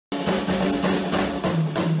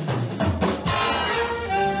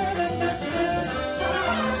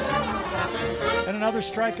another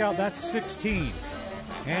strikeout. That's 16.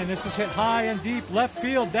 And this is hit high and deep left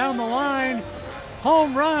field down the line.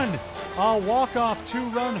 Home run. A walk-off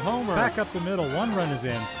 2-run homer. Back up the middle. 1 run is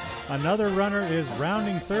in. Another runner is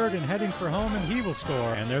rounding third and heading for home, and he will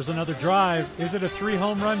score. And there's another drive. Is it a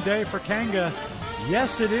 3-home run day for Kanga?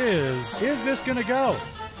 Yes, it is. Is this going to go?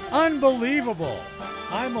 Unbelievable.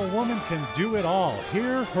 I'm a Woman Can Do It All.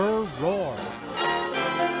 Hear her roar.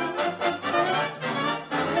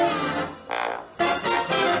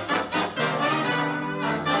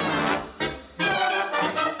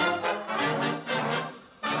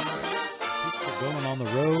 Going on the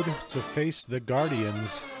road to face the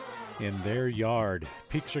Guardians in their yard.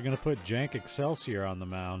 Peaks are going to put Jank Excelsior on the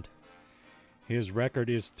mound. His record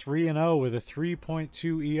is 3-0 with a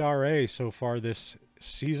 3.2 ERA so far this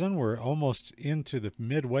season. We're almost into the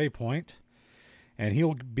midway point. And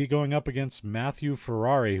he'll be going up against Matthew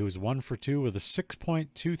Ferrari, who's 1 for 2 with a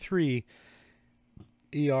 6.23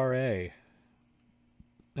 ERA.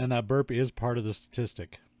 And that burp is part of the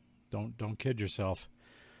statistic. Don't kid yourself.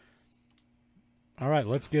 All right,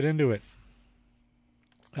 let's get into it.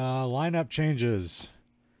 Lineup changes.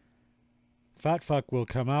 Fat Fuck will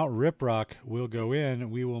come out. Rip Rock will go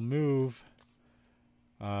in. We will move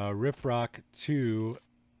Rip Rock to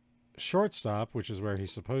shortstop, which is where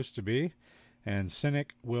he's supposed to be. And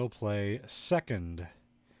Cynic will play second.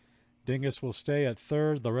 Dingus will stay at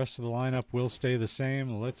third. The rest of the lineup will stay the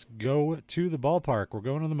same. Let's go to the ballpark. We're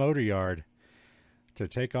going to the Motor Yard to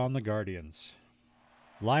take on the Guardians.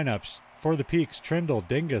 Lineups for the Peaks: Trindle,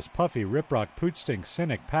 Dingus, Puffy, Riprock, Pootstink,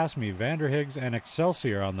 Cynic, Pass Me, Vanderhiggs, and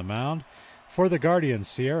Excelsior on the mound. For the Guardians: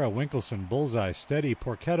 Sierra, Winkleson, Bullseye, Steady,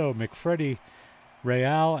 Porchetto, McFreddy,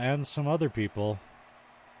 Real, and some other people.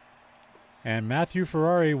 And Matthew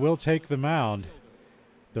Ferrari will take the mound.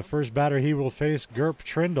 The first batter he will face, Gerp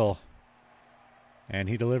Trindle. And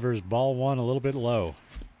he delivers ball 1 a little bit low.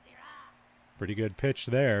 Pretty good pitch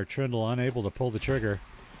there. Trindle unable to pull the trigger.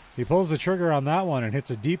 He pulls the trigger on that one and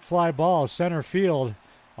hits a deep fly ball center field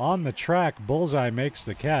on the track. Bullseye makes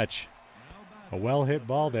the catch. A well-hit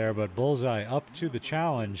ball there, but Bullseye up to the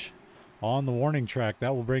challenge on the warning track.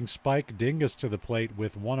 That will bring Spike Dingus to the plate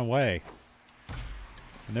with 1 away.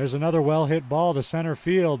 And there's another well-hit ball to center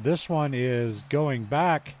field. This one is going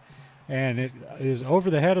back, and it is over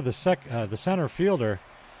the head of the center fielder.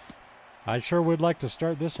 I sure would like to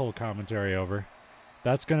start this whole commentary over.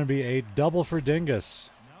 That's going to be a double for Dingus.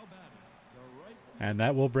 And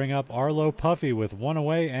that will bring up Arlo Puffy with 1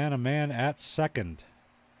 away and a man at second.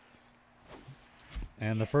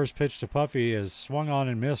 And the first pitch to Puffy is swung on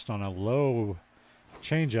and missed on a low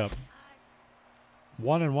changeup.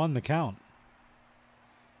 1-1 the count.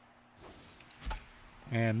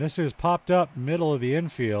 And this is popped up middle of the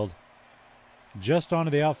infield. Just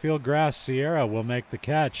onto the outfield grass. Sierra will make the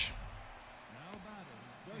catch.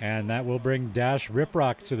 And that will bring Dash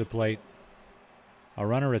Riprock to the plate. A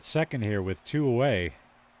runner at second here with 2 away.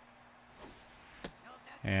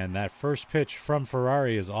 And that first pitch from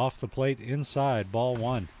Ferrari is off the plate inside, ball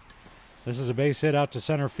 1. This is a base hit out to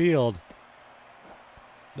center field.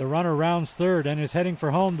 The runner rounds third and is heading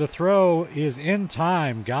for home. The throw is in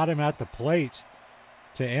time. Got him at the plate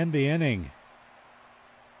to end the inning.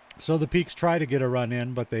 So the Peaks try to get a run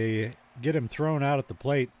in, but they get him thrown out at the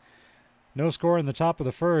plate. No score in the top of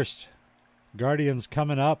the first. Guardians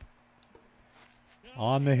coming up.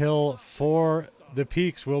 On the hill for the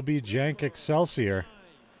Peaks will be Jank Excelsior.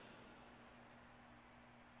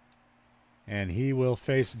 And he will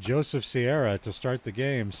face Joseph Sierra to start the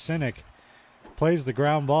game. Cynic plays the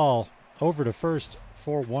ground ball over to first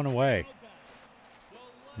for 1 away.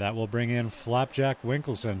 That will bring in Flapjack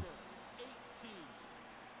Winkleson.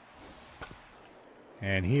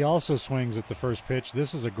 And he also swings at the first pitch.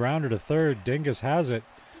 This is a grounder to third. Dingus has it.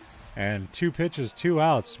 And 2 pitches, 2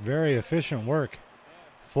 outs. Very efficient work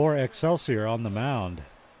for Excelsior on the mound.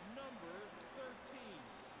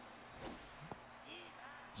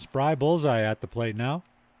 Spry Bullseye at the plate now.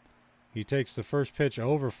 He takes the first pitch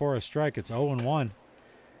over for a strike. It's 0-1.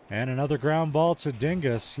 And another ground ball to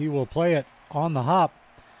Dingus. He will play it on the hop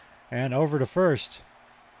and over to first.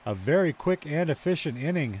 A very quick and efficient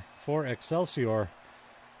inning for Excelsior.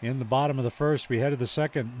 In the bottom of the first, we head to the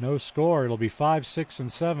second. No score. It'll be 5, 6,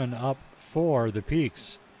 and 7 up for the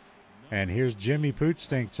Peaks. And here's Jimmy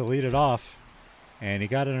Pootstink to lead it off. And he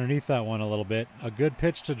got underneath that one a little bit. A good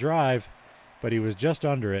pitch to drive, but he was just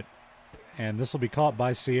under it. And this will be caught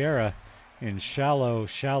by Sierra in shallow,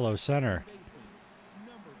 shallow center.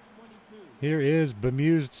 Here is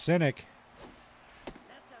Bemused Cynic.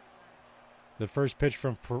 The first pitch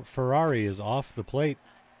from Ferrari is off the plate,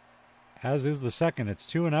 as is the second. It's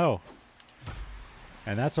 2-0.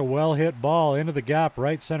 And that's a well-hit ball into the gap,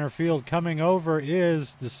 right center field. Coming over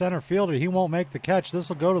is the center fielder. He won't make the catch. This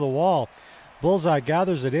will go to the wall. Bullseye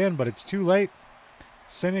gathers it in, but it's too late.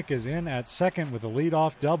 Cynic is in at second with a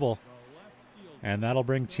leadoff double. And that'll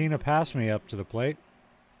bring Tina Passme up to the plate.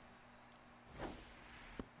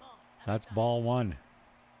 That's ball one.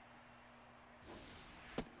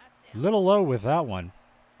 Little low with that one.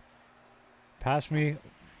 Passme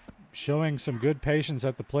showing some good patience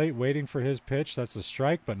at the plate, waiting for his pitch. That's a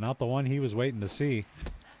strike, but not the one he was waiting to see.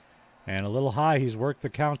 And a little high. He's worked the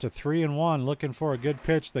count to 3-1, looking for a good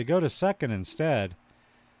pitch. They go to second instead,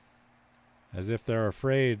 as if they're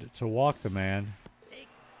afraid to walk the man.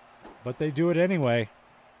 But they do it anyway.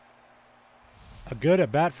 A good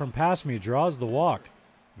at bat from Passme draws the walk.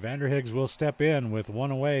 Vanderhiggs will step in with one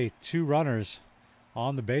away, 2 runners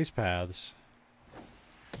on the base paths,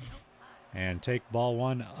 and take ball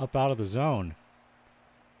one up out of the zone.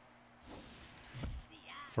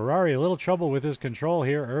 Ferrari a little trouble with his control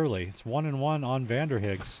here early. It's 1-1 on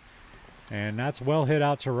Vanderhiggs, and that's well hit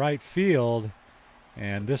out to right field,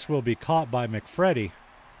 and this will be caught by McFreddy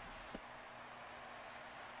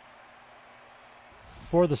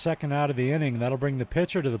for the second out of the inning. That'll bring the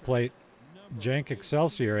pitcher to the plate, Cenk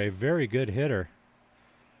Excelsior, a very good hitter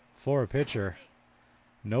for a pitcher.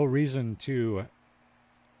 No reason to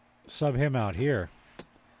sub him out here.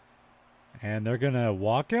 And they're going to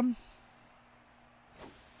walk him.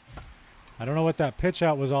 I don't know what that pitch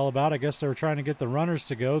out was all about. I guess they were trying to get the runners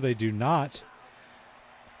to go. They do not.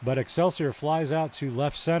 But Excelsior flies out to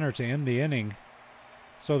left center to end the inning.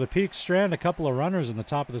 So the Peaks strand a couple of runners in the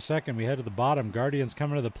top of the second. We head to the bottom. Guardians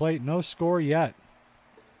coming to the plate. No score yet.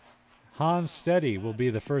 Hans Steady will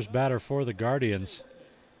be the first batter for the Guardians.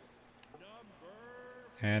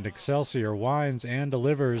 And Excelsior winds and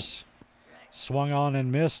delivers. Swung on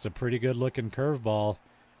and missed. A pretty good looking curveball.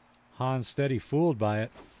 Hans Steady fooled by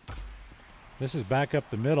it. This is back up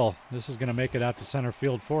the middle. This is going to make it out to center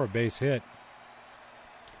field for a base hit.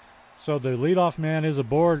 So the leadoff man is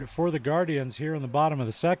aboard for the Guardians here in the bottom of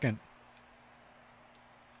the second.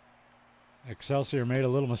 Excelsior made a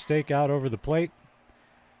little mistake out over the plate,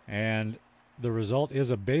 and the result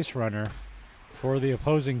is a base runner for the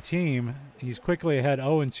opposing team. He's quickly ahead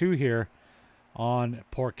 0-2 here on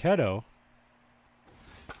Porchetto.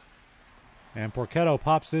 And Porchetto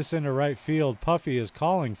pops this into right field. Puffy is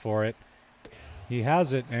calling for it. He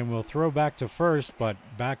has it and will throw back to first, but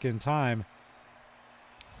back in time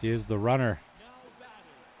is the runner.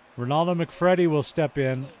 Ronaldo McFreddy will step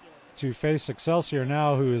in to face Excelsior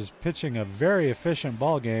now, who is pitching a very efficient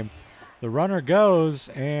ball game. The runner goes,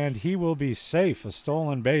 and he will be safe. A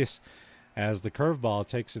stolen base as the curveball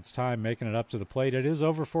takes its time making it up to the plate. It is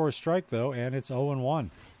over for a strike, though, and it's 0-1.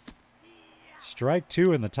 Strike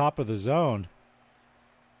 2 in the top of the zone.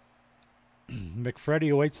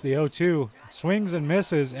 McFreddy awaits the 0-2. Swings and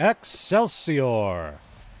misses. Excelsior.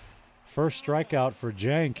 First strikeout for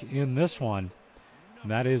Cenk in this one.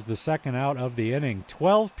 And that is the second out of the inning.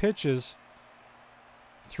 12 pitches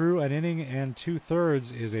through an inning and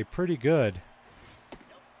 2/3 is a pretty good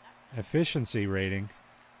efficiency rating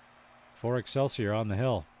for Excelsior on the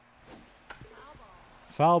hill.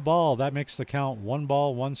 Foul ball. That makes the count 1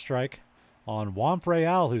 ball, 1 strike on Wamp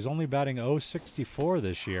Real, who's only batting .064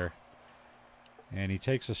 this year. And he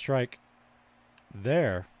takes a strike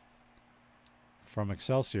there from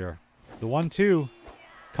Excelsior. The 1-2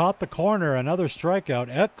 caught the corner. Another strikeout.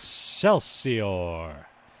 Excelsior.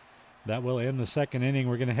 That will end the second inning.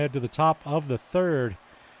 We're going to head to the top of the third.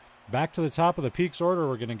 Back to the top of the Peaks order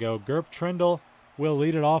we're going to go. Gerp Trindle will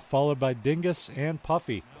lead it off, followed by Dingus and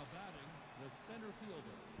Puffy.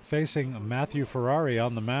 Facing Matthew Ferrari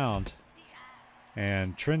on the mound.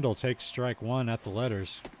 And Trindle takes strike 1 at the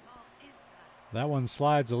letters. That one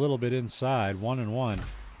slides a little bit inside, 1-1.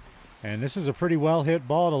 And this is a pretty well-hit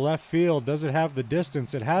ball to left field. Does it have the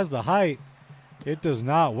distance? It has the height. It does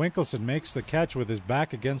not. Winkelson makes the catch with his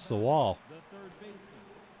back against the wall.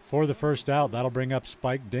 For the first out, that'll bring up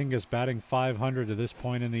Spike Dingus, batting .500 to this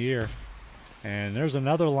point in the year. And there's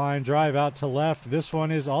another line drive out to left. This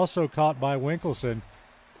one is also caught by Winkelson,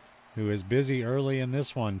 who is busy early in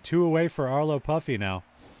this one. 2 away for Arlo Puffy now.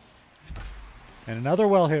 And another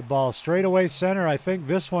well-hit ball, straightaway center. I think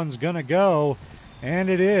this one's going to go, and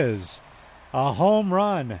it is. A home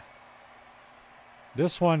run.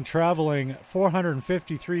 This one traveling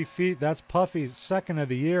 453 feet. That's Puffy's second of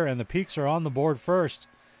the year, and the Peaks are on the board first.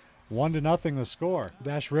 1-0 the score.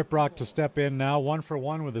 Dash Riprock to step in now, 1 for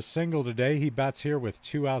 1 with a single today. He bats here with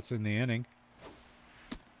 2 outs in the inning.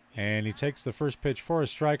 And he takes the first pitch for a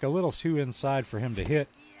strike, a little too inside for him to hit.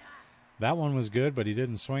 That one was good, but he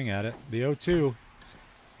didn't swing at it. The 0-2,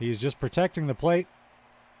 he's just protecting the plate.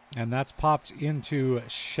 And that's popped into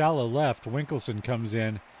shallow left. Winkelson comes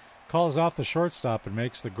in, calls off the shortstop, and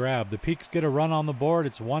makes the grab. The Peaks get a run on the board.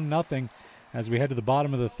 It's 1-0 as we head to the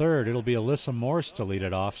bottom of the third. It'll be Alyssa Morse to lead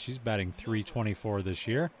it off. She's batting .324 this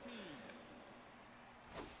year.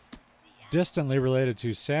 Distantly related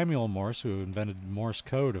to Samuel Morse, who invented Morse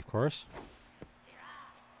code, of course.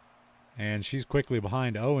 And she's quickly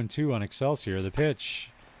behind 0-2 on Excelsior. The pitch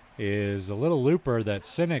is a little looper that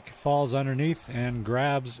Cynic falls underneath and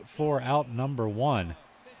grabs for out number 1.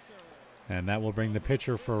 And that will bring the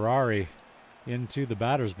pitcher Ferrari into the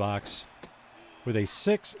batter's box with a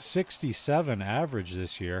 .667 average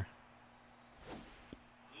this year.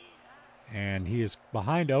 And he is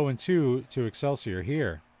behind 0-2 to Excelsior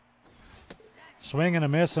here. Swing and a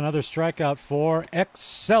miss, another strikeout for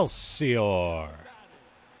Excelsior.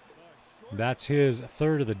 That's his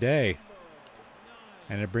third of the day.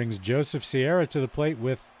 And it brings Joseph Sierra to the plate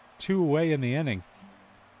with 2 away in the inning.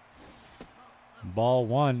 Ball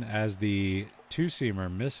 1 as the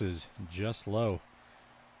two-seamer misses just low.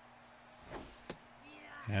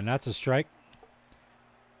 And that's a strike.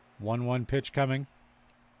 1-1 pitch coming.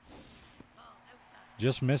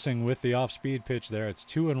 Just missing with the off-speed pitch there. It's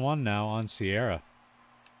 2-1 now on Sierra.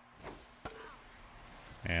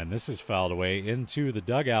 And this is fouled away into the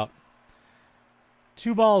dugout.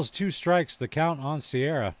 2 balls, 2 strikes, the count on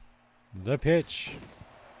Sierra. The pitch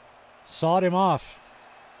sawed him off.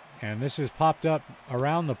 And this is popped up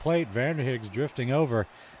around the plate. Vanderhiggs drifting over.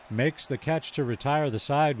 Makes the catch to retire the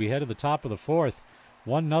side. We head to the top of the fourth.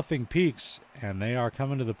 1-0 Peaks. And they are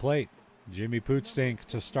coming to the plate. Jimmy Pootstink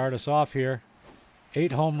to start us off here.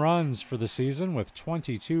 8 home runs for the season with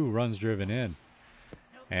 22 runs driven in.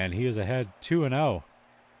 And he is ahead 2-0.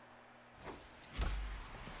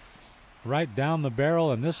 Right down the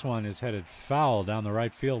barrel, and this one is headed foul down the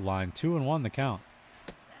right field line. 2-1 the count.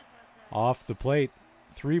 Off the plate,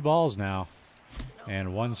 3 balls now,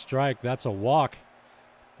 and 1 strike. That's a walk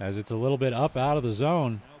as it's a little bit up out of the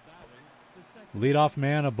zone. Leadoff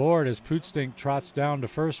man aboard as Pootstink trots down to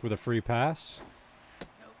first with a free pass.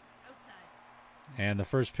 And the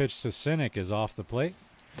first pitch to Cynic is off the plate.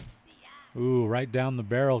 Ooh, right down the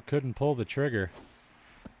barrel, couldn't pull the trigger.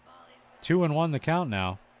 2-1 the count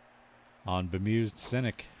now on bemused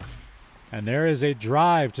Cynic. And there is a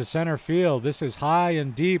drive to center field. This is high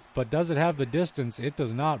and deep, but does it have the distance? It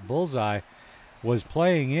does not. Bullseye was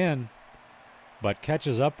playing in, but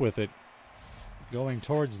catches up with it, going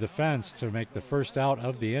towards the fence to make the first out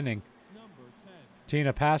of the inning.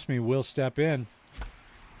 Tina Passme will step in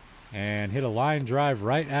and hit a line drive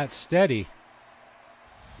right at Steady.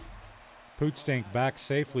 Pootstink back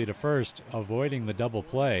safely to first, avoiding the double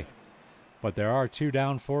play. But there are 2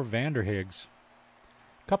 down for Vanderhiggs.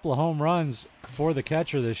 Couple of home runs for the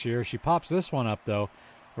catcher this year. She pops this one up, though,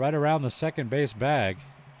 right around the second base bag.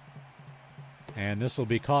 And this will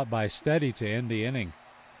be caught by Steady to end the inning.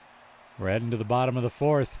 We're heading to the bottom of the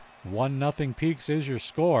fourth. 1-0 Peaks is your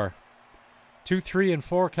score. 2, 3, and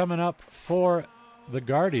 4 coming up for the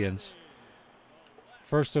Guardians.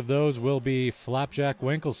 First of those will be Flapjack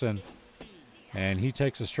Winkelson. And he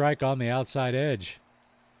takes a strike on the outside edge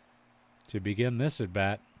to begin this at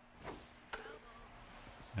bat.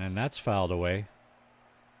 And that's fouled away.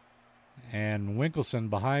 And Winkelson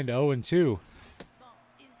behind 0-2.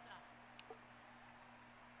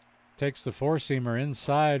 Takes the 4-seamer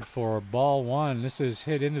inside for ball 1. This is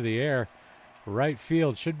hit into the air. Right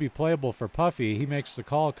field should be playable for Puffy. He makes the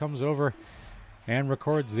call, comes over, and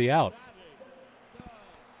records the out.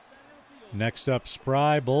 Next up,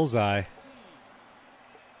 Spry Bullseye.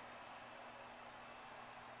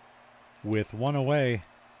 With 1 away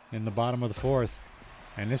in the bottom of the fourth.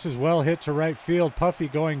 And this is well hit to right field. Puffy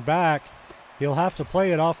going back. He'll have to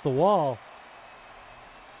play it off the wall.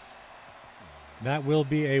 That will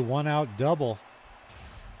be a 1-out double.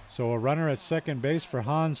 So a runner at second base for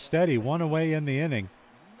Hans Steady. 1 away in the inning.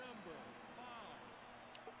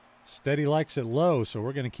 Steady likes it low, so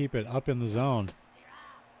we're going to keep it up in the zone.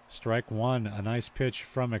 Strike 1, a nice pitch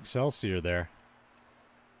from Excelsior there.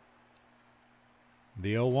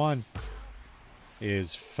 The 0-1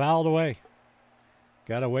 is fouled away.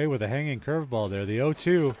 Got away with a hanging curveball there. The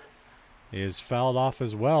 0-2 is fouled off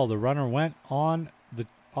as well. The runner went on the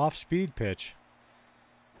off-speed pitch.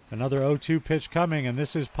 Another 0-2 pitch coming, and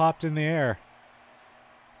this is popped in the air.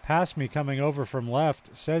 Passme coming over from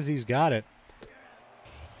left, says he's got it.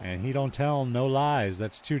 And he don't tell no lies.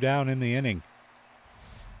 That's 2 down in the inning.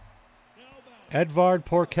 Edvard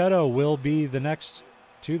Porchetto will be the next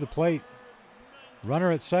to the plate.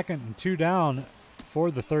 Runner at second and 2 down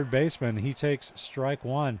for the third baseman. He takes strike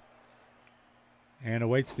 1 and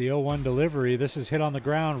awaits the 0-1 delivery. This is hit on the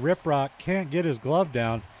ground. Riprock can't get his glove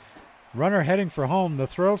down. Runner heading for home. The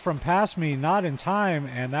throw from past me, not in time,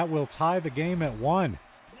 and that will tie the game at 1.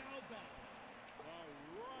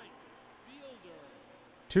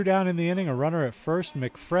 2 down in the inning. A runner at first.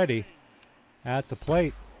 McFreddy at the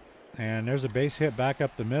plate. And there's a base hit back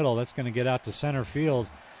up the middle. That's going to get out to center field.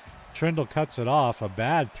 Trindle cuts it off. A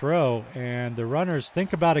bad throw. And the runners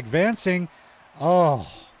think about advancing. Oh,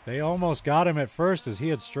 they almost got him at first as he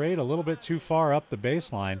had strayed a little bit too far up the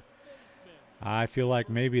baseline. I feel like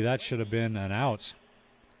maybe that should have been an out.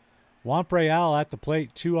 Juan Real at the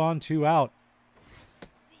plate. 2 on, 2 out.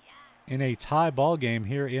 In a tie ball game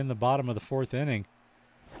here in the bottom of the 4th inning.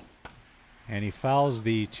 And he fouls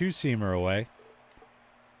the two-seamer away.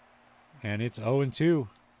 And it's 0-2.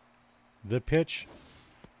 The pitch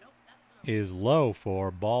is low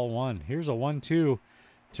for ball 1. Here's a 1-2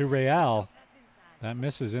 to Real. That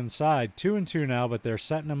misses inside. 2-2 now, but they're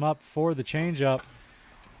setting him up for the changeup.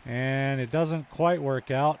 And it doesn't quite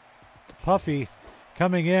work out. Puffy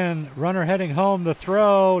coming in. Runner heading home. The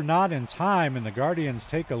throw not in time, and the Guardians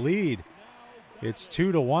take a lead. It's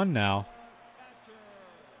 2-1 now.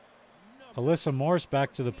 Alyssa Morse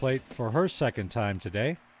back to the plate for her 2nd time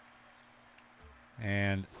today.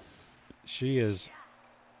 And she is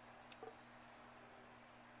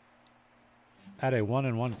at a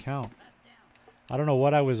 1-1 count. I don't know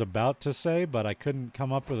what I was about to say, but I couldn't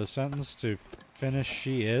come up with a sentence to finish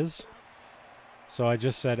she is. So I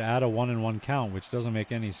just said at a 1-1 count, which doesn't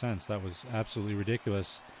make any sense. That was absolutely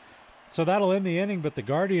ridiculous. So that'll end the inning, but the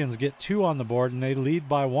Guardians get 2 on the board, and they lead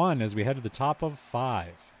by 1 as we head to the top of 5.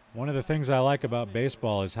 One of the things I like about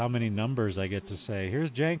baseball is how many numbers I get to say.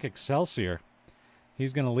 Here's Jank Excelsior.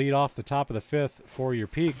 He's going to lead off the top of the 5th for your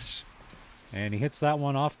Peaks. And he hits that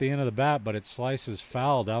one off the end of the bat, but it slices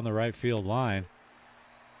foul down the right field line.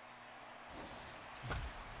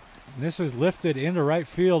 And this is lifted into right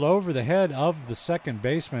field over the head of the second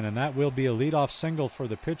baseman, and that will be a leadoff single for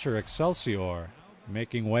the pitcher Excelsior.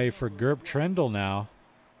 Making way for Gerp Trindle now,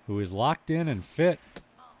 who is locked in and fit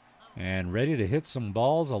and ready to hit some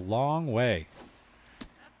balls a long way.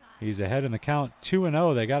 He's ahead in the count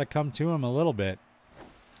 2-0. They got to come to him a little bit.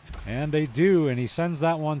 And they do, and he sends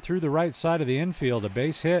that one through the right side of the infield. A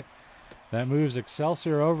base hit. That moves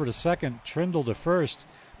Excelsior over to second, Trindle to first,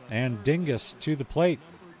 and Dingus to the plate.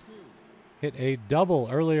 Hit a double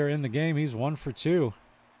earlier in the game. He's 1 for 2.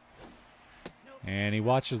 And he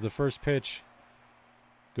watches the first pitch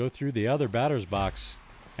go through the other batter's box.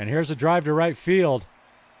 And here's a drive to right field.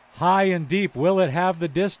 High and deep. Will it have the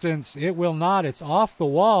distance? It will not. It's off the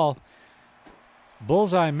wall.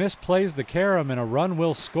 Bullseye misplays the carom, and a run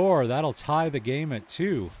will score. That'll tie the game at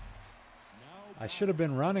 2. I should have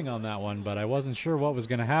been running on that one, but I wasn't sure what was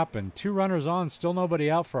going to happen. 2 runners on, still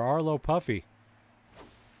nobody out for Arlo Puffy.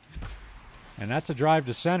 And that's a drive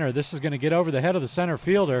to center. This is going to get over the head of the center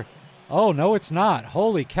fielder. Oh, no, it's not.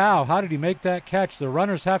 Holy cow, how did he make that catch? The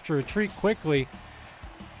runners have to retreat quickly,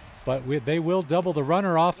 but they will double the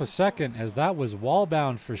runner off a second, as that was wall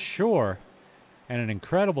bound for sure. And an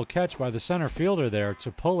incredible catch by the center fielder there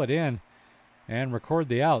to pull it in and record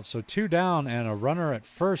the out. So 2 down and a runner at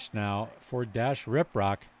first now for Dash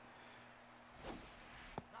Riprock,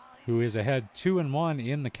 who is ahead 2-1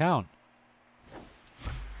 in the count.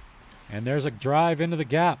 And there's a drive into the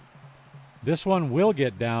gap. This one will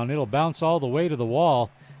get down. It'll bounce all the way to the wall.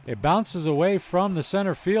 It bounces away from the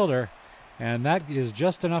center fielder, and that is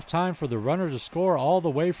just enough time for the runner to score all the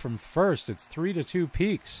way from first. It's 3-2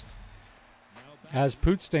 Peaks, as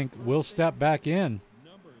Pootstink will step back in.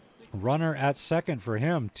 Runner at second for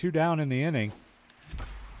him. 2 down in the inning.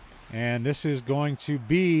 And this is going to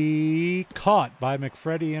be caught by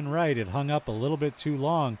McFreddy in right. It hung up a little bit too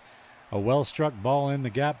long. A well-struck ball in the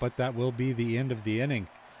gap, but that will be the end of the inning.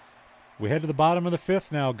 We head to the bottom of the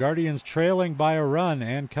 5th now. Guardians trailing by a run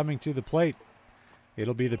and coming to the plate.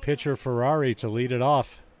 It'll be the pitcher Ferrari to lead it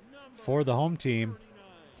off for the home team.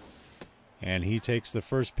 And he takes the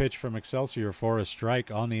first pitch from Excelsior for a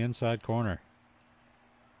strike on the inside corner.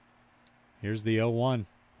 Here's the 0-1.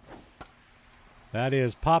 That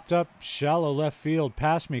is popped up shallow left field.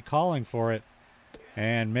 Past me calling for it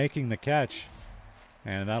and making the catch.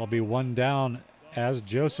 And that'll be 1 down as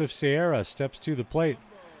Joseph Sierra steps to the plate.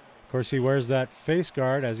 Of course, he wears that face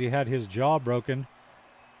guard as he had his jaw broken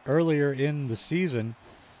earlier in the season.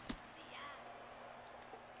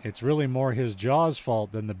 It's really more his jaw's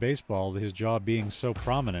fault than the baseball, his jaw being so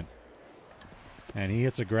prominent. And he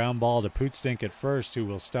hits a ground ball to Pootstink at first, who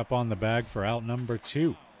will step on the bag for out number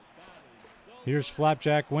 2. Here's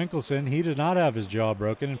Flapjack Winkleson. He did not have his jaw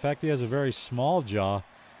broken. In fact, he has a very small jaw,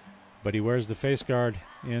 but he wears the face guard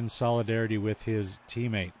in solidarity with his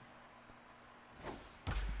teammate.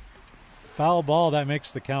 foul ball. That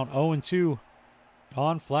makes the count 0-2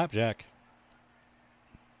 on Flapjack.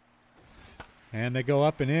 And they go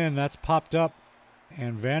up and in. That's popped up.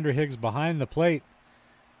 And Vanderhiggs behind the plate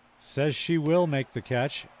says she will make the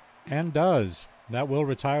catch, and does. That will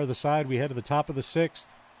retire the side. We head to the top of the 6th.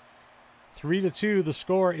 3-2 the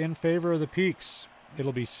score in favor of the Peaks.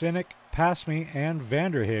 It'll be Cynic, Passme, and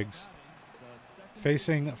Vanderhiggs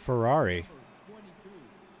facing Ferrari.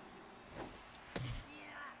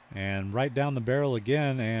 And right down the barrel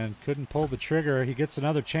again, and couldn't pull the trigger. He gets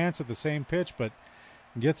another chance at the same pitch, but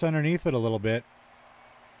gets underneath it a little bit.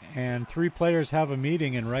 And 3 players have a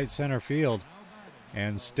meeting in right center field.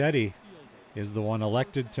 And Steady is the one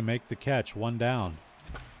elected to make the catch, 1 down.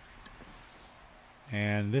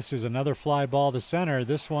 And this is another fly ball to center.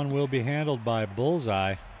 This one will be handled by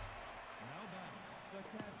Bullseye.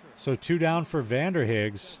 So 2 down for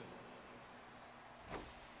Vanderhiggs.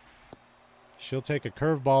 She'll take a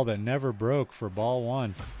curveball that never broke for ball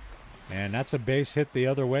 1. And that's a base hit the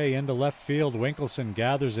other way into left field. Winkelson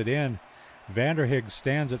gathers it in. Vanderhiggs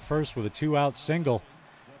stands at first with a 2-out single.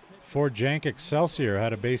 For Jank Excelsior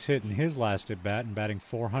had a base hit in his last at bat and batting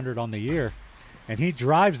 .400 on the year. And he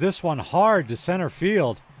drives this one hard to center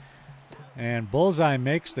field. And Bullseye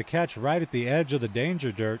makes the catch right at the edge of the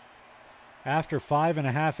danger dirt. After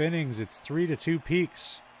 5.5 innings, it's 3-2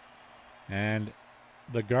 Peaks. And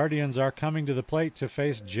the Guardians are coming to the plate to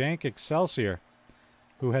face Jank Excelsior,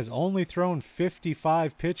 who has only thrown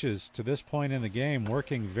 55 pitches to this point in the game,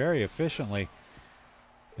 working very efficiently.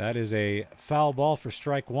 That is a foul ball for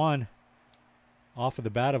strike 1 off of the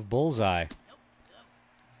bat of Bullseye.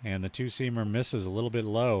 And the 2-seamer misses a little bit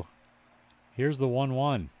low. Here's the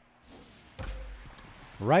 1-1.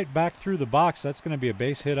 Right back through the box. That's going to be a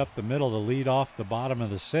base hit up the middle to lead off the bottom of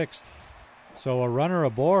the 6th. So a runner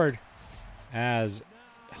aboard as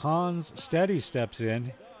Hans Steady steps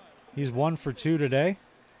in. He's 1 for 2 today.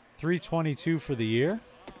 322 for the year.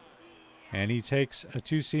 And he takes a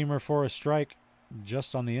 2-seamer for a strike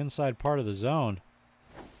just on the inside part of the zone.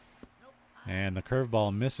 And the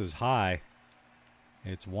curveball misses high.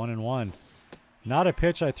 It's 1-1. Not a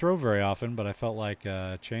pitch I throw very often, but I felt like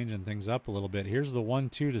changing things up a little bit. Here's the 1-2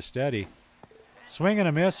 to Steady. Swing and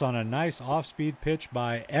a miss on a nice off-speed pitch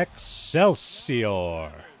by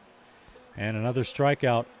Excelsior. And another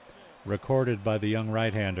strikeout recorded by the young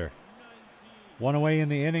right-hander. 1 away in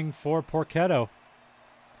the inning for Porchetto.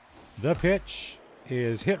 The pitch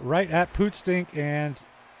is hit right at Pootstink, and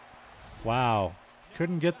wow,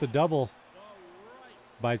 couldn't get the double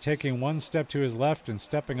by taking 1 step to his left and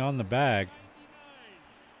stepping on the bag.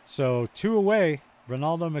 So 2 away,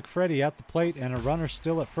 Ronaldo McFreddy at the plate and a runner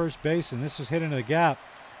still at first base, and this is hit into the gap.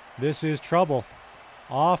 This is trouble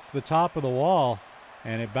off the top of the wall,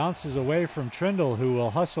 and it bounces away from Trindle, who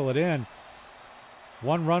will hustle it in.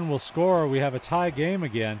 1 run will score. We have a tie game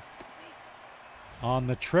again on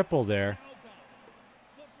the triple there.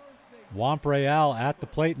 Womp Real at the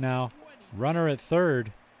plate now. Runner at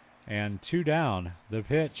third and 2 down. The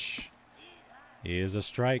pitch is a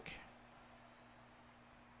strike.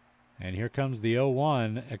 And here comes the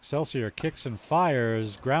 0-1. Excelsior kicks and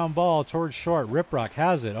fires. Ground ball towards short. Riprock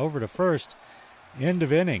has it over to first. End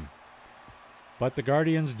of inning. But the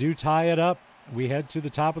Guardians do tie it up. We head to the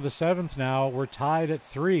top of the 7th now. We're tied at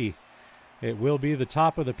 3. It will be the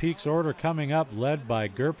top of the Peaks order coming up, led by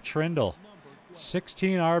Gerp Trindle.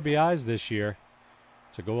 16 RBIs this year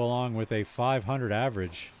to go along with a .500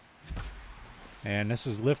 average. And this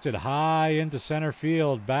is lifted high into center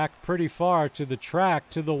field, back pretty far to the track,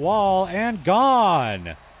 to the wall, and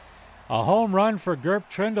gone. A home run for Gerp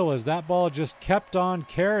Trindle as that ball just kept on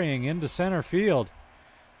carrying into center field.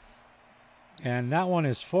 And that one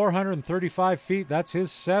is 435 feet. That's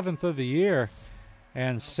his 7th of the year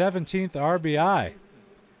and 17th RBI.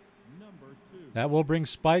 That will bring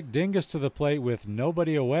Spike Dingus to the plate with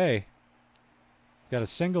nobody away. Got a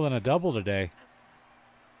single and a double today.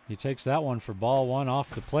 He takes that one for ball 1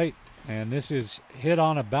 off the plate. And this is hit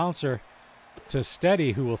on a bouncer to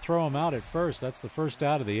Steady, who will throw him out at first. That's the first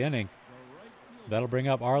out of the inning. That'll bring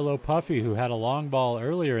up Arlo Puffy, who had a long ball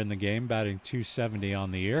earlier in the game, batting .270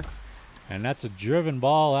 on the year. And that's a driven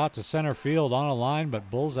ball out to center field on a line, but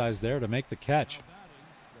Bullseye's there to make the catch.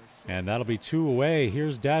 And that'll be 2 away.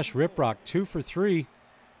 Here's Dash Riprock, 2 for 3.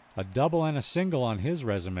 A double and a single on his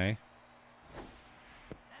resume.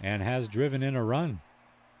 And has driven in a run.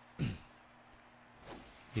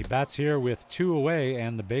 He bats here with 2 away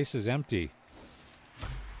and the base is empty.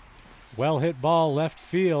 Well hit ball left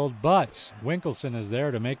field, but Winkelson is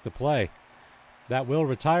there to make the play. That will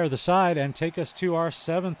retire the side and take us to our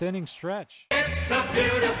 7th inning stretch. It's a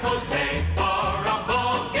beautiful day for a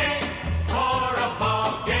ball game, for a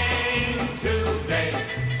ball game.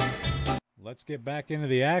 Let's get back into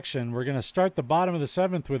the action. We're going to start the bottom of the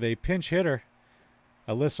 7th with a pinch hitter.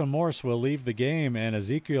 Alyssa Morse will leave the game, and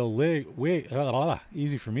Ezekiel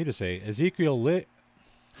easy for me to say.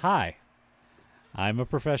 Hi. I'm a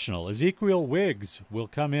professional. Ezekiel Wiggs will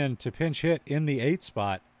come in to pinch hit in the 8th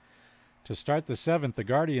spot. To start the 7th, the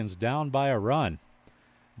Guardians down by a run.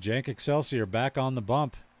 Jank Excelsior back on the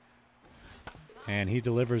bump. And he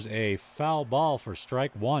delivers a foul ball for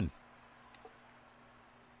strike 1.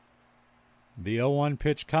 The 0-1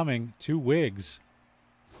 pitch coming to Wiggs.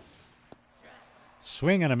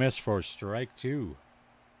 Swing and a miss for strike 2.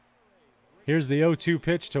 Here's the 0-2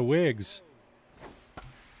 pitch to Wiggs.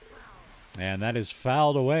 And that is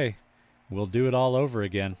fouled away. We'll do it all over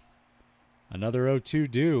again. Another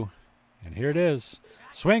 0-2 due. And here it is.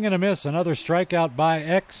 Swing and a miss. Another strikeout by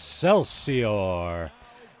Excelsior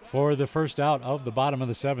for the first out of the bottom of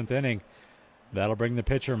the 7th inning. That'll bring the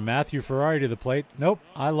pitcher Matthew Ferrari to the plate. Nope,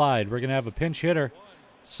 I lied. We're going to have a pinch hitter.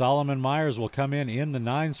 Solomon Myers will come in the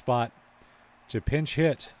 9 spot to pinch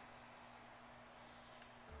hit.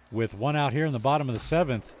 With 1 out here in the bottom of the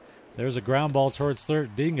 7th, there's a ground ball towards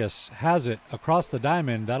third. Dingus has it across the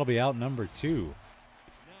diamond. That'll be out number 2.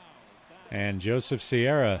 And Joseph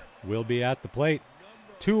Sierra will be at the plate.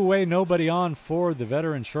 2 away, nobody on for the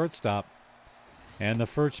veteran shortstop. And the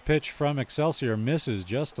first pitch from Excelsior misses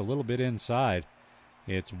just a little bit inside.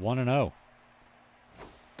 It's 1-0.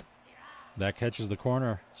 That catches the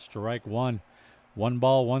corner. Strike 1. 1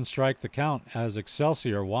 ball, 1 strike to count as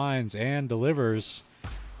Excelsior winds and delivers.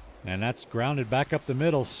 And that's grounded back up the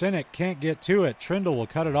middle. Sinek can't get to it. Trindle will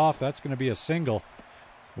cut it off. That's going to be a single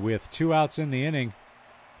with 2 outs in the inning.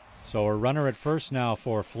 So a runner at first now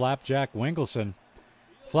for Flapjack Winkelson.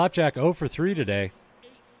 Flapjack 0 for 3 today.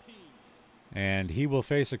 And he will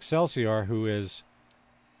face Excelsior, who is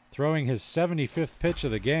throwing his 75th pitch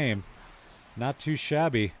of the game. Not too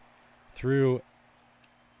shabby through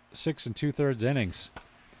 6 2/3 innings.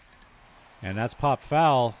 And that's pop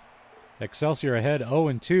foul. Excelsior ahead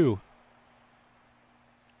 0-2.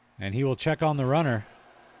 And he will check on the runner.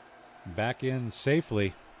 Back in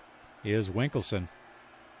safely is Winkelson.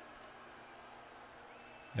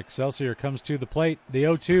 Excelsior comes to the plate. The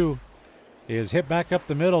 0-2 is hit back up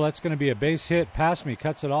the middle. That's going to be a base hit. Past me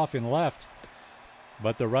cuts it off in left.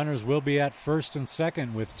 But the runners will be at first and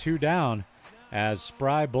second with 2 down as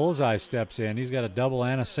Spry Bullseye steps in. He's got a double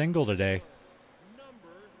and a single today.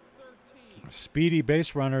 Speedy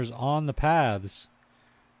base runners on the paths.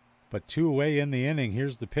 But 2 away in the inning.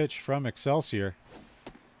 Here's the pitch from Excelsior.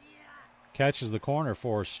 Catches the corner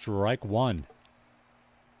for strike 1.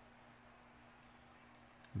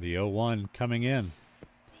 The 0-1 coming in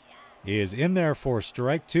is in there for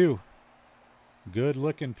strike 2. Good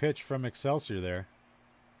looking pitch from Excelsior there.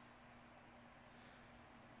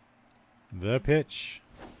 The pitch.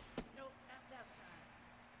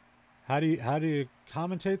 How do you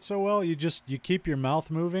commentate so well? You keep your mouth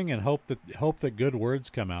moving and hope that good words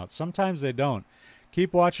come out. Sometimes they don't.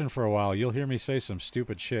 Keep watching for a while. You'll hear me say some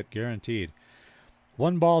stupid shit, guaranteed.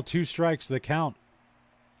 1 ball, 2 strikes, the count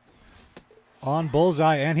on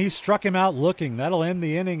Bullseye, and he struck him out looking. That'll end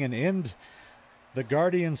the inning and end the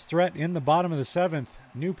Guardians' threat in the bottom of the 7th.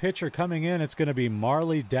 New pitcher coming in. It's going to be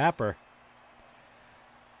Marley Dapper.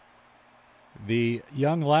 The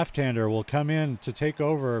young left-hander will come in to take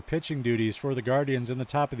over pitching duties for the Guardians in the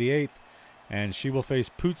top of the 8th, and she will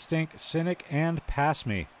face Pootstink, Sinek, and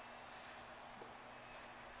Passme.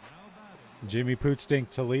 Jimmy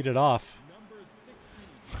Pootstink to lead it off.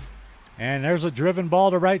 And there's a driven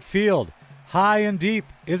ball to right field. High and deep.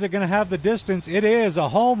 Is it going to have the distance? It is. A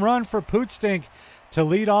home run for Pootstink to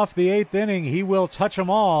lead off the 8th inning. He will touch them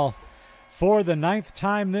all for the 9th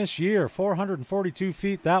time this year. 442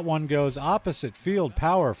 feet. That one goes opposite field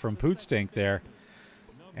power from Pootstink there.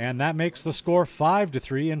 And that makes the score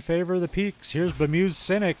 5-3 in favor of the Peaks. Here's Bemuse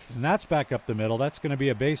Sinek, and that's back up the middle. That's going to be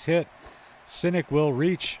a base hit. Sinek will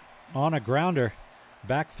reach on a grounder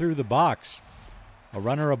back through the box. A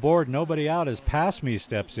runner aboard, nobody out as Passme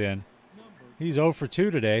steps in. He's 0 for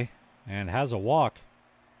 2 today and has a walk.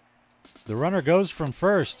 The runner goes from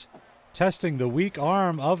first, testing the weak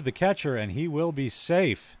arm of the catcher, and he will be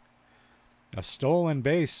safe. A stolen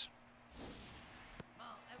base.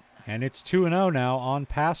 And it's 2-0 now on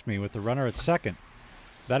Passme with the runner at second.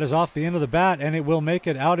 That is off the end of the bat, and it will make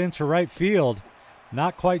it out into right field.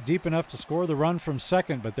 Not quite deep enough to score the run from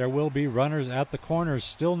second, but there will be runners at the corners.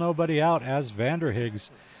 Still nobody out as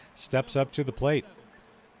Vanderhiggs steps up to the plate.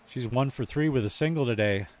 She's 1 for 3 with a single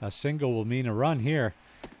today. A single will mean a run here.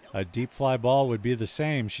 A deep fly ball would be the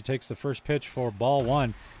same. She takes the first pitch for ball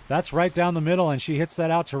 1. That's right down the middle, and she hits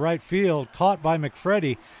that out to right field, caught by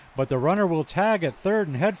McFreddy. But the runner will tag at third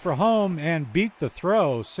and head for home and beat the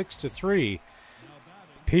throw, 6-3.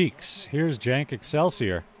 Peaks. Here's Jank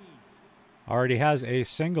Excelsior. Already has a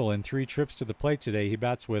single in 3 trips to the plate today. He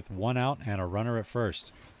bats with 1 out and a runner at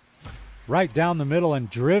first. Right down the middle and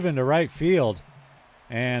driven to right field.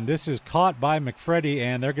 And this is caught by McFreddy,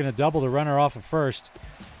 and they're going to double the runner off of first.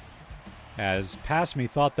 As Passme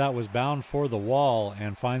thought that was bound for the wall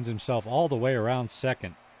and finds himself all the way around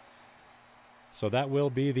second. So that will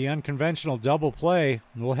be the unconventional double play.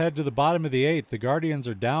 We'll head to the bottom of the 8th. The Guardians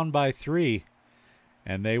are down by 3,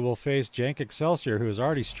 and they will face Jank Excelsior, who has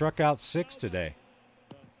already struck out 6 today.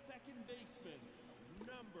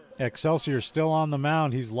 Excelsior still on the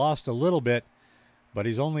mound. He's lost a little bit, but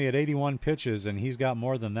he's only at 81 pitches, and he's got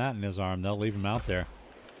more than that in his arm. They'll leave him out there.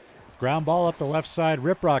 Ground ball up the left side.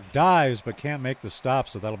 Riprock dives but can't make the stop,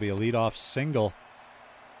 so that'll be a leadoff single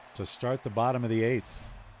to start the bottom of the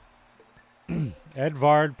 8th.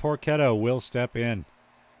 Edvard Porchetto will step in,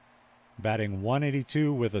 batting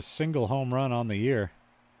 182 with a single home run on the year.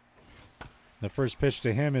 The first pitch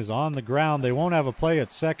to him is on the ground. They won't have a play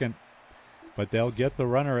at second, but they'll get the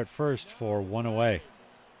runner at first for 1 away.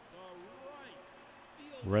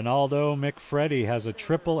 Ronaldo McFreddy has a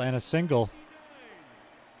triple and a single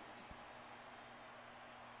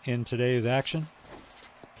in today's action.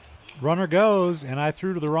 Runner goes, and I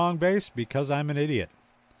threw to the wrong base because I'm an idiot.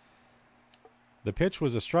 The pitch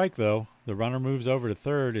was a strike, though. The runner moves over to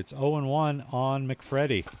third. It's 0-1 on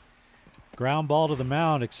McFreddy. Ground ball to the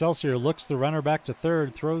mound. Excelsior looks the runner back to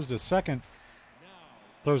third, throws to second,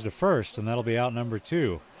 throws to first, and that'll be out number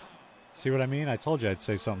 2. See what I mean? I told you I'd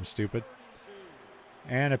say something stupid.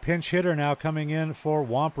 And a pinch hitter now coming in for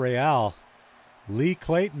Womp Real. Lee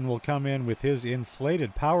Clayton will come in with his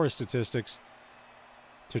inflated power statistics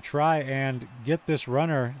to try and get this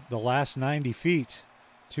runner the last 90 feet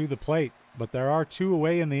to the plate. But there are 2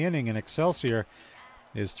 away in the inning, and Excelsior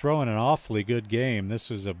is throwing an awfully good game. This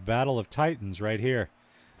is a battle of titans right here.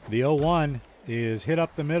 The 0-1 is hit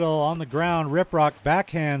up the middle on the ground. Riprock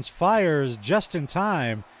backhands, fires just in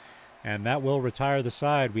time, and that will retire the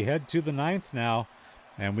side. We head to the 9th now,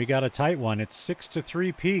 and we got a tight one. It's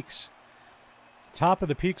 6-3 Peaks. Top of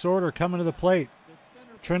the Peaks order coming to the plate.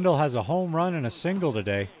 Trindle has a home run and a single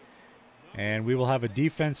today. And we will have a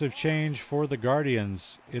defensive change for the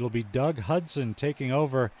Guardians. It'll be Doug Hudson taking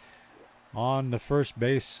over on the first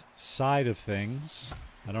base side of things.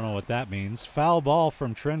 I don't know what that means. Foul ball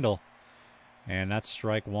from Trindle. And that's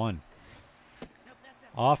strike 1.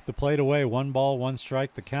 Off the plate away. 1 ball, 1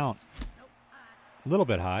 strike the count. A little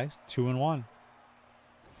bit high. 2-1.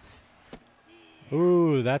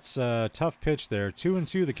 Ooh, that's a tough pitch there.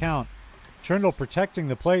 2-2 the count. Trindle protecting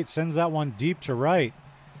the plate, sends that one deep to right.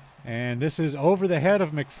 And this is over the head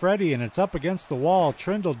of McFreddy, and it's up against the wall.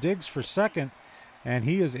 Trindle digs for second, and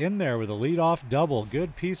he is in there with a leadoff double.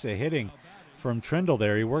 Good piece of hitting from Trindle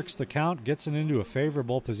there. He works the count, gets it into a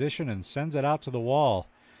favorable position, and sends it out to the wall.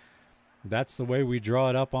 That's the way we draw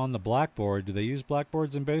it up on the blackboard. Do they use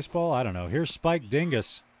blackboards in baseball? I don't know. Here's Spike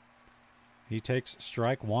Dingus. He takes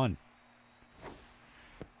strike 1.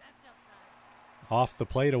 Off the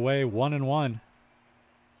plate away, 1-1.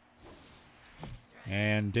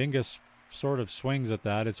 And Dingus sort of swings at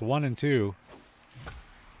that. It's 1-2.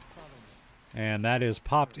 And that is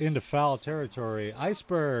popped into foul territory.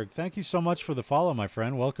 Iceberg, thank you so much for the follow, my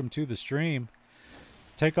friend. Welcome to the stream.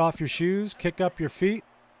 Take off your shoes, kick up your feet,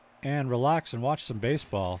 and relax and watch some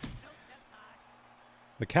baseball.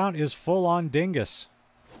 The count is full on Dingus.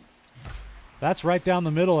 That's right down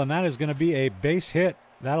the middle, and that is going to be a base hit.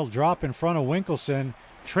 That'll drop in front of Winkelson.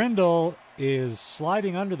 Trindle is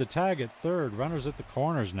sliding under the tag at third. Runners at the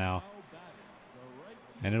corners now.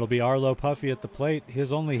 And it'll be Arlo Puffy at the plate.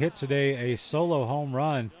 His only hit today, a solo home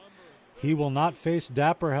run. He will not face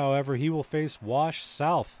Dapper, however. He will face Wash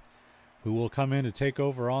South, who will come in to take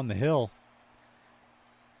over on the hill.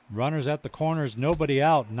 Runners at the corners, nobody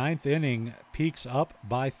out. 9th inning, Peaks up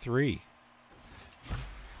by 3.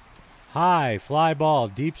 High fly ball,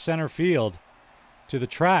 deep center field. To the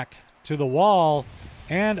track, to the wall,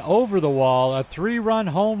 and over the wall. A 3-run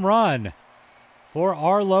home run for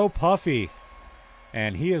Arlo Puffy.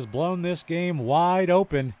 And he has blown this game wide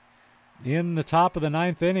open in the top of the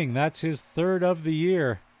 9th inning. That's his 3rd of the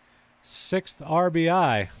year. 6th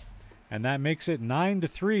RBI. And that makes it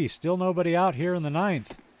 9-3. Still nobody out here in the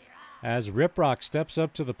 9th. As Riprock steps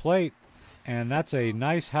up to the plate. And that's a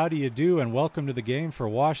nice how do you do and welcome to the game for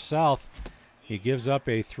Wash South. He gives up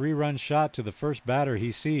a 3-run shot to the first batter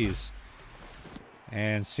he sees.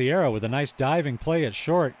 And Sierra with a nice diving play at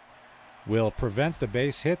short will prevent the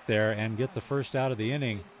base hit there and get the first out of the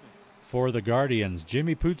inning. for the Guardians.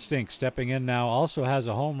 Jimmy Pootstink stepping in now, also has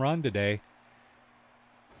a home run today.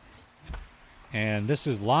 And this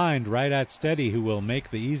is lined right at Steady, who will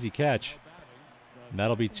make the easy catch. And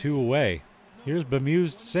that'll be 2 away. Here's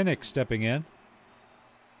Bemused Cynic stepping in.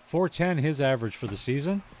 .410 his average for the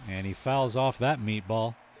season, and he fouls off that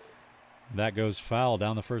meatball. That goes foul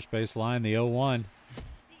down the first base line. The 0-1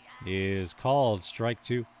 is called, strike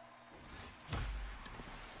 2.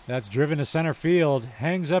 That's driven to center field,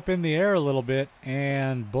 hangs up in the air a little bit,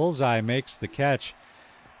 and Bullseye makes the catch.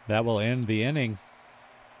 That will end the inning.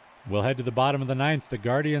 We'll head to the bottom of the 9th. The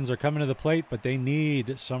Guardians are coming to the plate, but they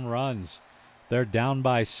need some runs. They're down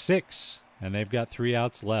by 6, and they've got 3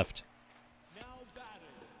 outs left.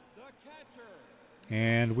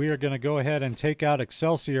 And we are going to go ahead and take out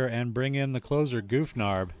Excelsior and bring in the closer,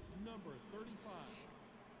 Goofnarb,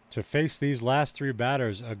 to face these last 3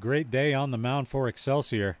 batters. A great day on the mound for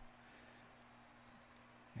Excelsior.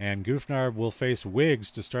 And Goofnarb will face Wiggs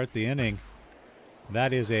to start the inning.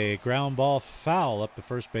 That is a ground ball foul up the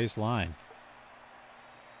first base line.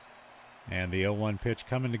 And the 0-1 pitch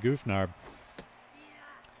coming to Goofnarb.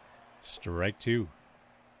 Strike 2.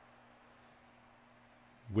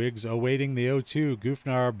 Wiggs awaiting the 0-2.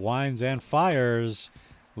 Goofnarb winds and fires.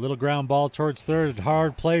 A little ground ball towards third.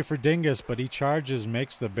 Hard play for Dingus, but he charges,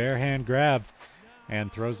 makes the bare hand grab, and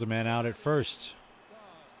throws the man out at first.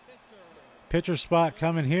 Pitcher spot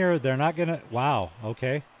coming here. They're not going to... Wow,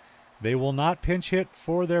 okay. They will not pinch hit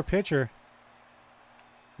for their pitcher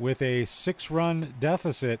with a 6-run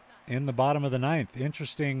deficit in the bottom of the 9th.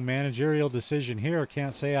 Interesting managerial decision here.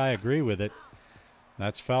 Can't say I agree with it.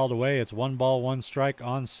 That's fouled away. It's 1 ball, 1 strike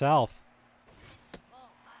on South.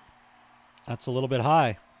 That's a little bit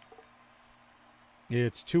high.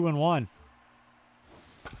 It's 2-1.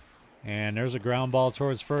 And there's a ground ball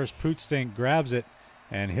towards first. Pootstink grabs it,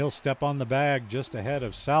 and he'll step on the bag just ahead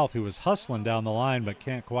of South, who was hustling down the line but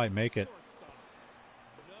can't quite make it.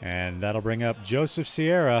 And that'll bring up Joseph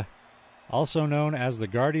Sierra, also known as the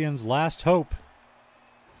Guardians' last hope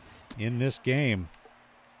in this game.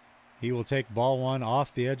 He will take ball 1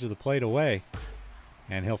 off the edge of the plate away,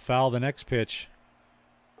 and he'll foul the next pitch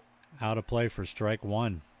out of play for strike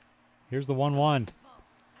 1. Here's the 1-1.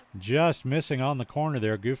 Just missing on the corner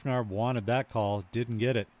there. Goofnarb wanted that call, didn't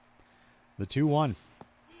get it. The 2-1.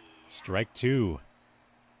 Strike 2.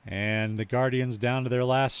 And the Guardians down to their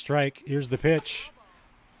last strike. Here's the pitch.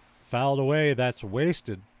 Fouled away. That's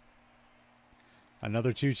wasted.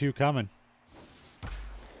 Another 2-2 coming.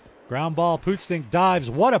 Ground ball. Pootstink dives.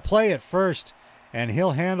 What a play at first. And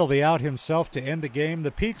he'll handle the out himself to end the game.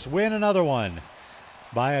 The Peaks win another one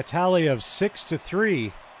by a tally of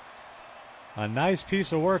 6-3. A nice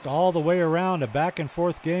piece of work all the way around. A back and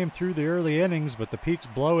forth game through the early innings, but the Peaks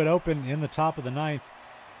blow it open in the top of the 9th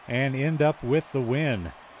and end up with the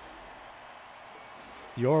win.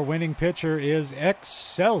 Your winning pitcher is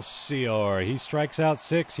Excelsior. He strikes out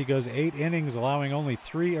 6. He goes 8 innings, allowing only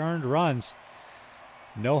 3 earned runs.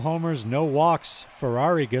 No homers, no walks.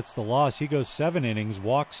 Ferrari gets the loss. He goes 7 innings,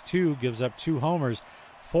 walks 2, gives up 2 homers.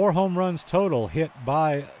 4 home runs total hit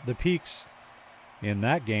by the Peaks in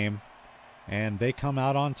that game, and they come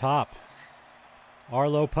out on top.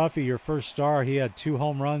 Arlo Puffy, your first star, he had 2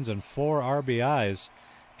 home runs and 4 RBIs.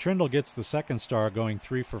 Trindle gets the second star, going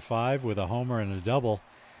 3 for 5 with a homer and a double.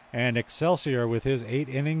 And Excelsior, with his 8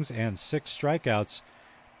 innings and 6 strikeouts,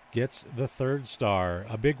 gets the third star.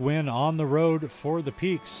 A big win on the road for the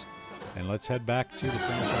Peaks. And let's head back to the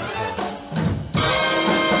franchise hall.